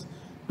sins.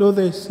 Do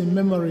this in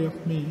memory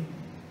of me."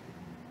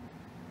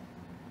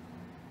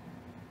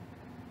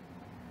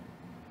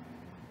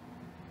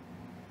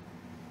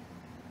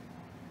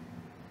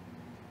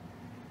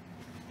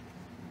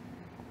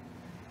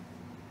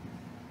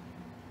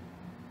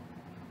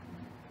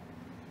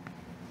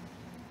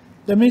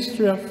 The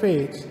mystery of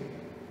faith.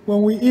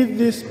 When we eat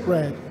this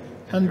bread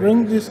and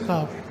drink this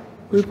cup,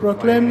 we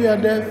proclaim your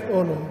death, O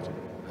Lord,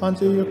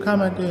 until you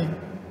come again.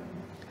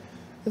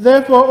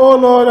 Therefore, O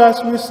Lord,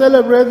 as we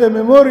celebrate the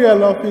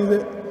memorial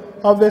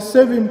of the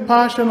saving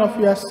passion of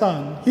your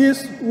Son,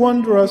 his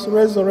wondrous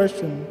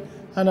resurrection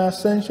and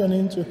ascension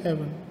into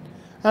heaven,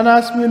 and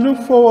as we look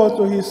forward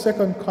to his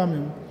second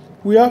coming,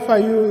 we offer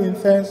you in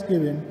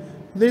thanksgiving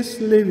this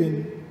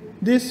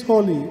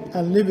holy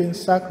and living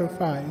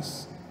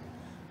sacrifice.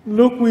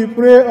 Look, we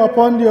pray,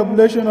 upon the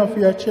oblation of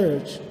your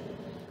church,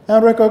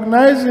 and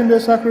recognizing the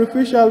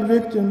sacrificial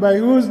victim by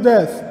whose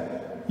death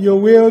you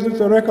willed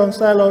to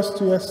reconcile us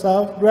to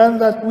yourself, grant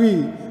that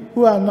we,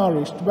 who are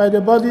nourished by the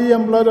body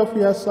and blood of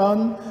your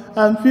Son,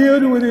 and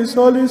filled with his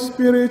Holy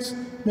Spirit,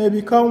 may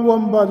become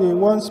one body,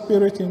 one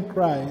spirit in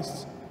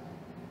Christ.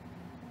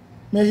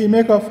 May he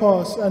make of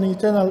us an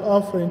eternal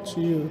offering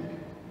to you,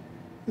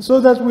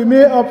 so that we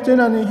may obtain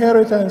an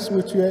inheritance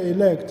with your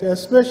elect,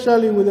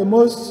 especially with the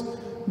most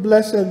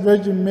Blessed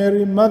Virgin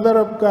Mary, Mother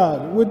of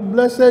God, with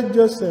blessed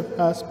Joseph,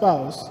 her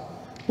spouse,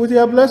 with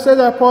your blessed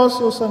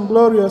apostles and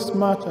glorious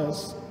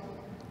martyrs,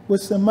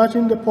 with St.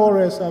 Martin de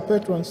Porres, our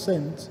patron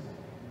saint,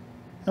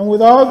 and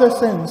with all the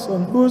saints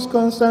on whose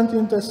constant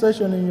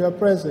intercession in your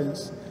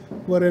presence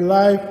we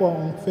rely for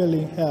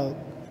unfailing help.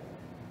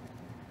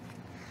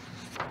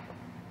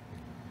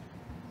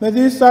 May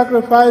this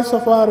sacrifice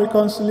of our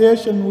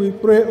reconciliation, we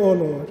pray, O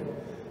Lord,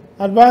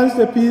 advance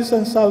the peace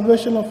and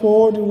salvation of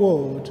all the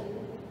world.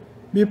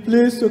 Be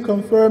pleased to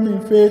confirm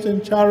in faith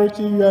and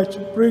charity your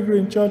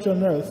pilgrim church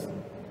on earth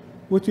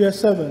with your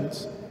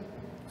servants,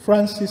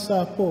 Francis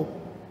our Pope,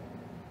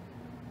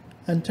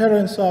 and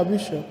Terence our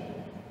Bishop,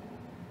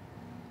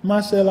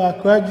 Marcel our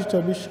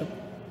Coadjutor Bishop,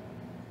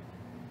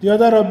 the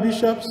order of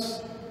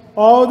bishops,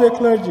 all the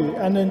clergy,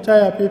 and the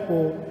entire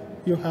people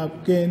you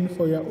have gained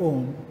for your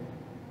own.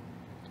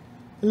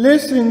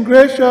 Listen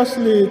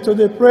graciously to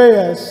the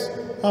prayers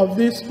of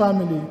this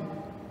family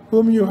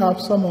whom you have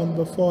summoned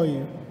before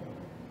you.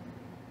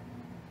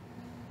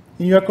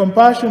 In your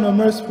compassion, O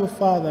merciful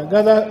Father,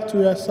 gather to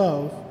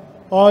yourself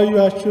all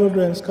your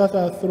children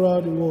scattered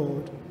throughout the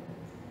world.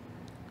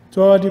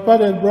 To our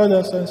departed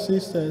brothers and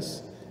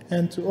sisters,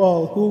 and to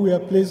all who were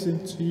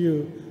pleasing to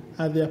you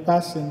at their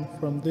passing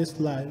from this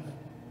life,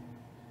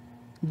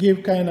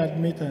 give kind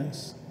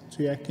admittance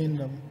to your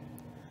kingdom.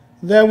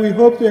 There we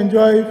hope to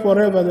enjoy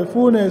forever the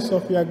fullness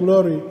of your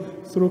glory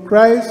through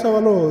Christ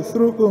our Lord,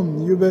 through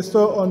whom you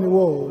bestow on the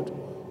world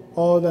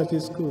all that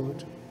is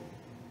good.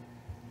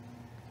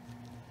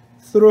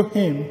 Through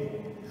him,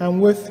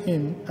 and with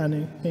him, and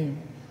in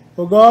him,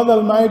 O God,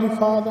 Almighty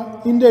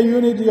Father, in the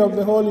unity of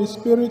the Holy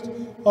Spirit,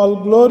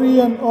 all glory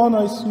and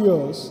honor is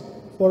yours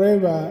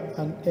forever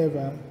and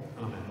ever.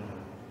 Amen.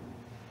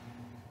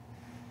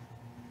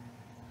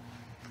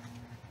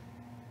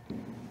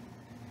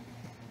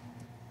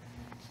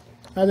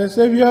 At the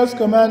Savior's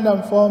command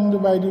and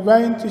formed by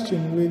divine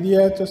teaching, we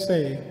dare to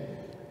say,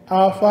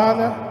 Our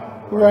Father,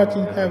 who art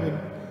in heaven,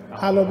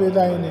 hallowed be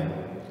thy name.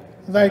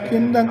 Thy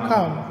kingdom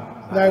come,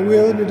 thy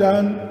will be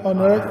done on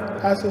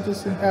earth as it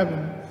is in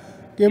heaven.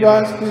 Give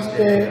us this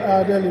day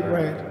our daily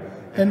bread,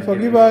 and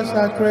forgive us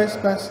our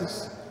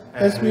trespasses,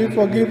 as we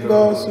forgive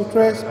those who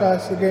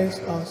trespass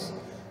against us.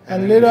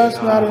 And lead us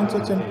not into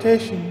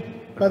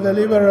temptation, but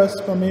deliver us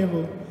from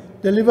evil.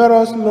 Deliver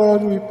us,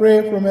 Lord, we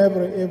pray, from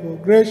every evil.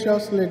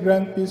 Graciously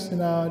grant peace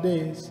in our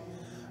days,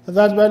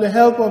 that by the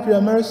help of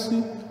your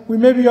mercy we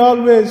may be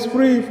always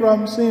free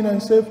from sin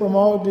and safe from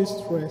all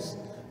distress,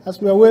 as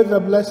we await the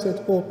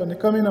blessed hope and the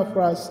coming of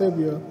our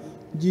Savior,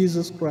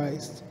 Jesus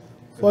Christ.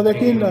 For the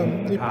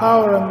kingdom, the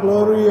power, and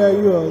glory are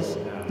yours,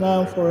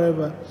 now and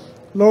forever.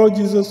 Lord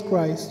Jesus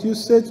Christ, you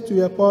said to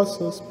your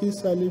apostles,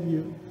 Peace I leave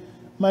you,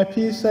 my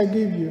peace I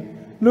give you.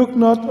 Look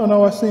not on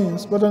our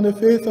sins, but on the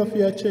faith of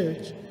your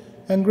church,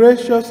 and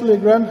graciously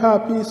grant her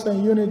peace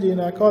and unity in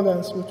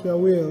accordance with your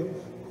will,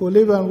 who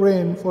live and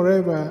reign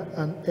forever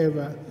and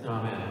ever.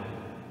 Amen.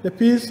 The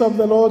peace of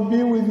the Lord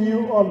be with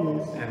you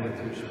always. And with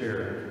your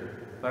spirit,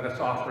 let us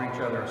offer each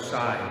other a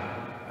sign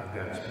of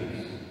God's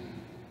peace.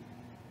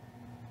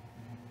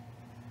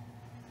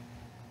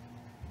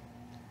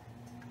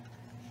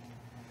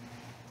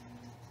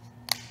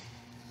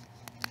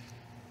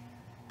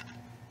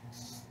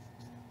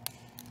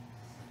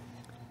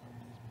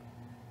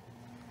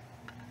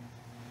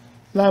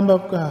 Lamb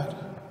of God,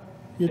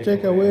 you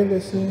take away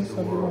the sins of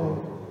the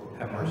world,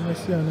 have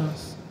mercy on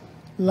us.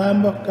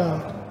 Lamb of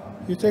God,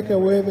 you take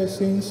away the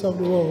sins of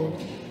the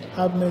world,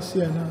 have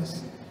mercy on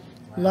us.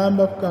 Lamb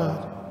of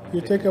God,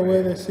 you take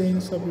away the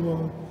sins of the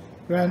world,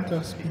 grant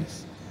us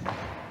peace.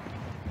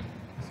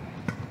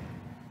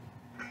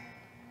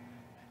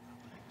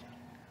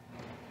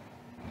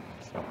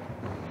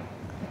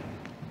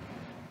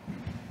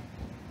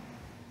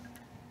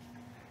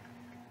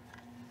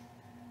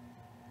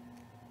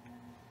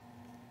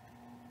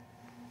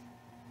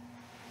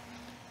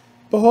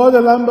 Behold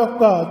the Lamb of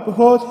God,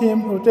 behold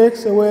him who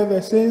takes away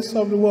the sins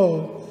of the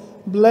world.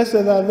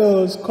 Blessed are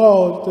those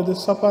called to the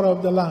supper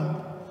of the Lamb.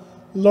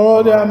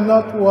 Lord, I am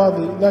not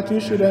worthy that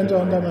you should enter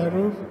under my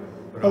roof,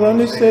 but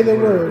only say the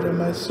word, and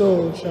my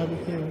soul shall be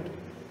healed.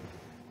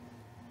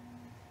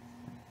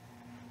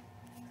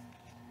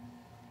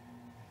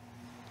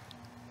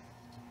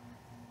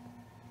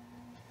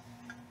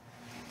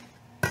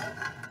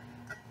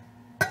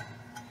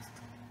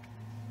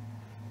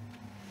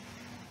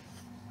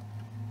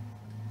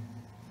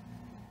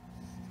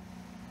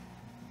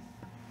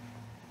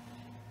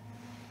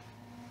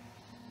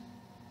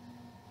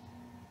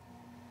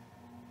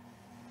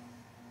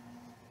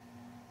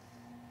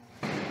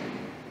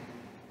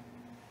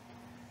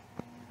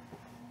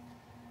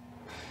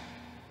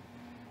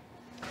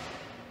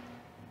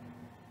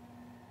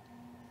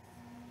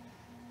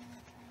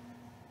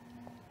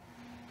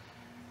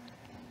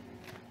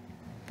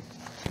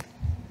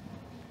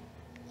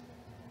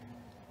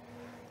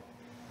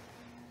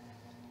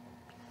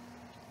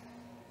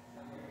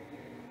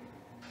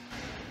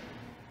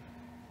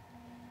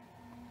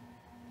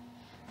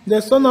 The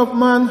Son of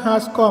Man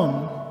has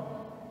come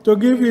to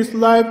give his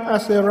life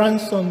as a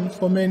ransom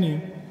for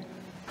many.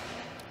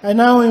 I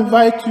now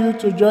invite you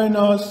to join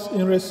us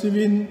in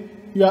receiving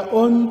your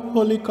own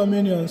Holy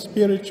Communion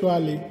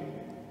spiritually.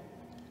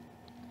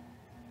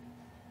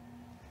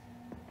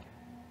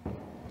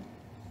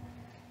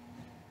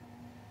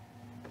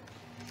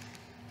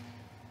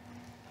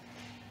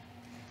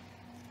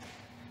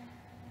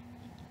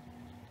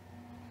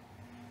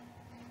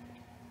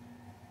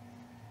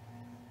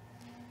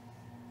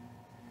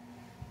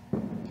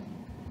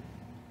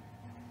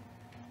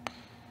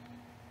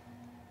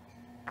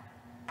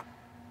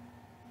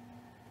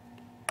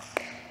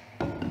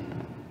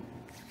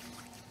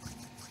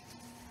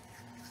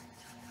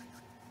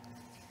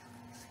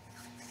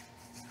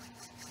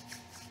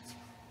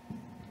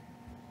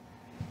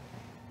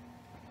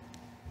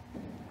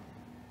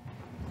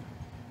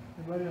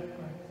 body of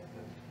Christ.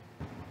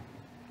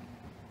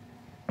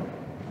 The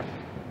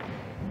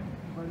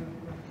body of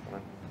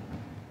Christ.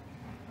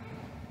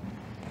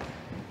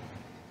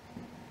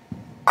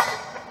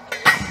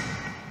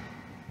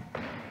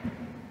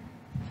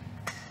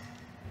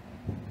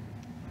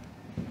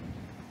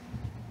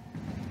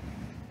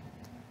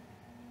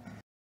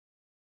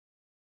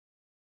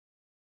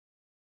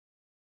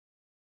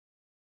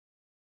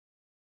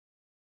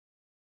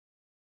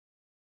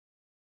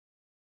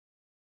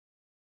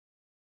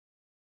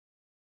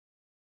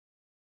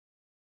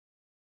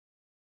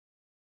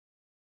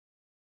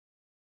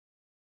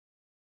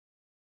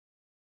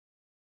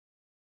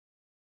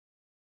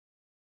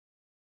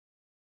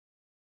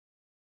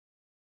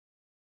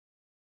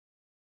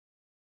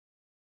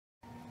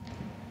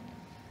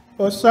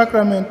 O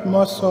sacrament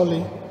most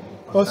holy,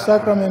 O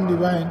sacrament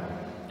divine,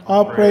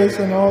 all praise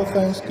and all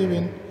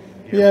thanksgiving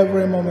be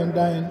every moment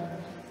thine.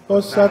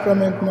 O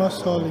sacrament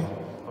most holy,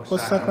 O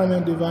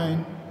sacrament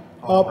divine,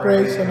 all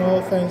praise and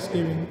all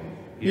thanksgiving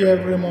be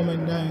every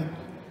moment thine.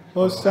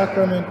 O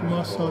sacrament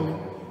most holy,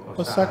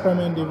 O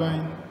sacrament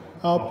divine,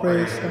 all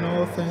praise and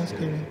all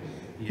thanksgiving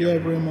be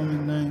every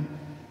moment thine.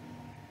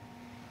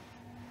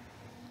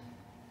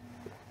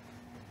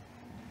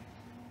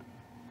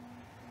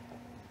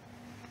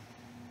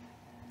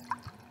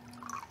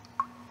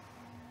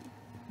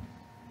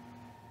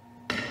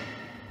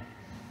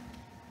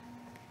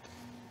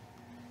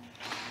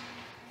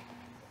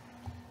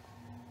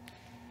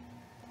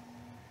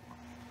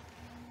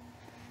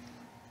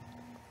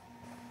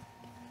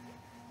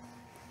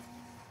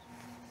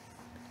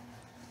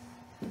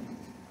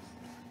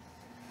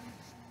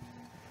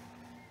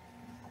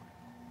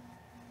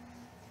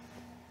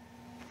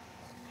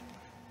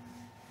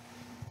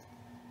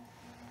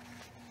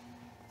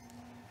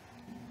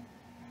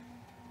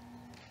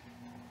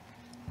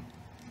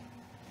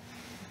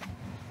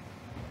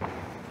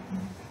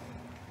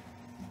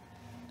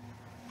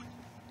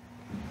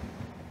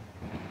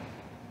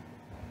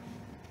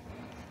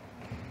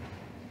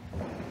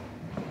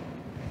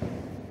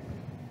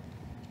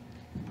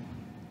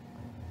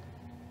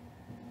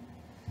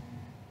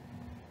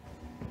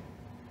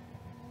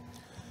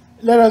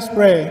 Let us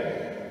pray.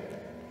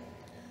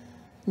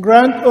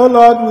 Grant, O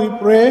Lord, we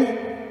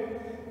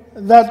pray,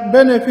 that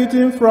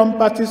benefiting from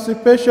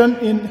participation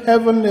in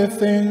heavenly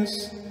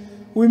things,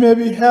 we may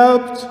be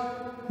helped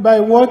by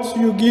what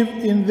you give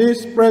in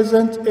this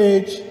present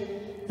age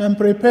and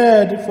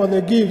prepared for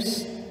the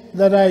gifts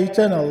that are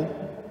eternal,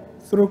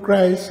 through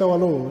Christ our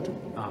Lord.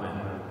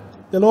 Amen.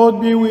 The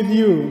Lord be with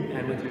you.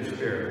 And with your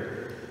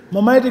spirit.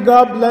 Almighty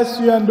God bless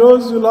you and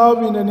those you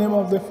love, in the name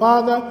of the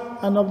Father,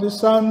 and of the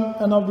Son,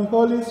 and of the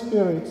Holy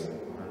Spirit.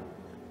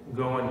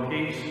 Go in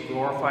peace,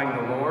 glorifying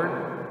the Lord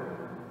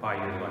by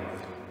your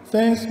life.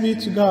 Thanks be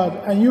to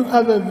God, and you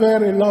have a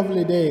very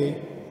lovely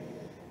day.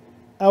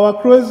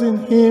 Our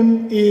closing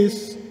hymn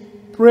is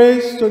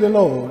Praise to the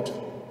Lord.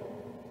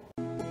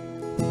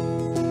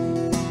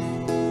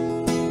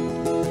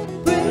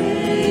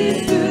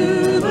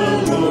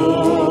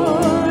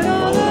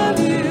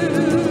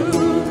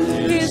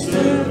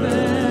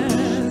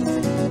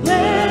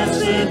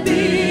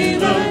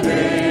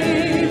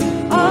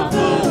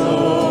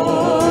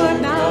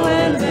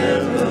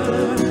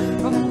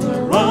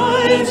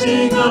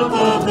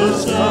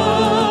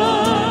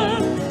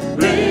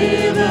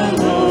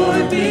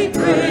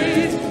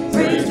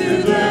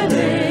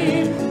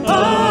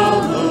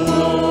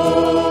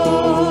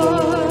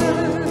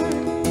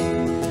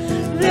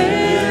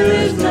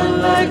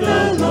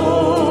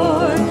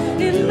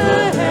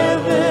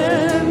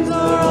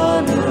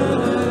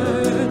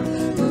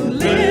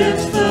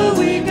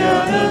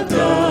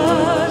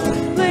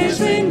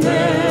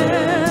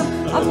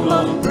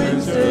 Among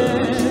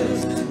princes.